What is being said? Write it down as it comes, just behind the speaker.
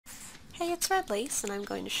Hey, it's Red Lace, and I'm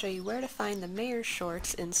going to show you where to find the mayor's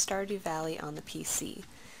shorts in Stardew Valley on the PC.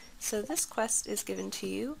 So this quest is given to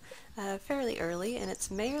you fairly early, and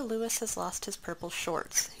it's Mayor Lewis has lost his purple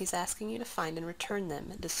shorts. He's asking you to find and return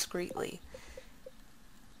them discreetly.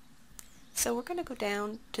 So we're going to go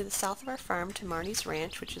down to the south of our farm to Marnie's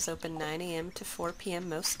Ranch, which is open 9 a.m. to 4 p.m.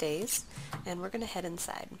 most days, and we're going to head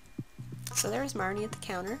inside. So there's Marnie at the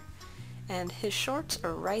counter, and his shorts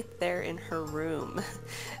are right there in her room.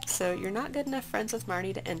 So you're not good enough friends with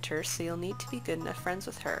Marnie to enter, so you'll need to be good enough friends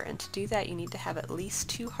with her, and to do that you need to have at least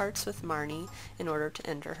 2 hearts with Marnie in order to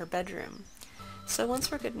enter her bedroom. So once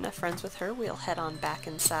we're good enough friends with her, we'll head on back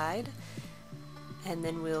inside, and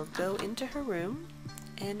then we'll go into her room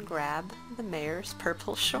and grab the mayor's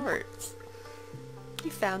purple shorts.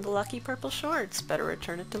 You found the lucky purple shorts. Better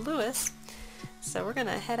return it to Lewis. So we're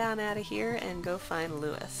gonna head on out of here and go find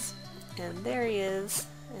Lewis. And there he is,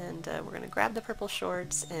 and we're going to grab the purple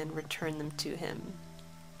shorts and return them to him.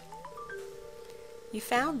 You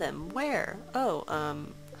found them. Where? Oh,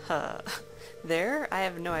 there? I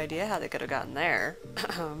have no idea how they could have gotten there.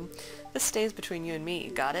 This stays between you and me,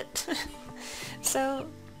 got it? So,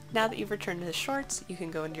 now that you've returned his shorts, you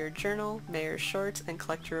can go into your journal, Mayor's Shorts, and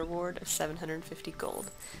collect your reward of 750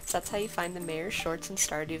 gold. So that's how you find the Mayor's Shorts in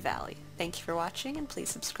Stardew Valley. Thank you for watching, and please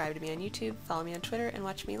subscribe to me on YouTube, follow me on Twitter, and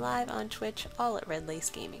watch me live on Twitch, all at Red Lace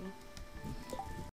Gaming.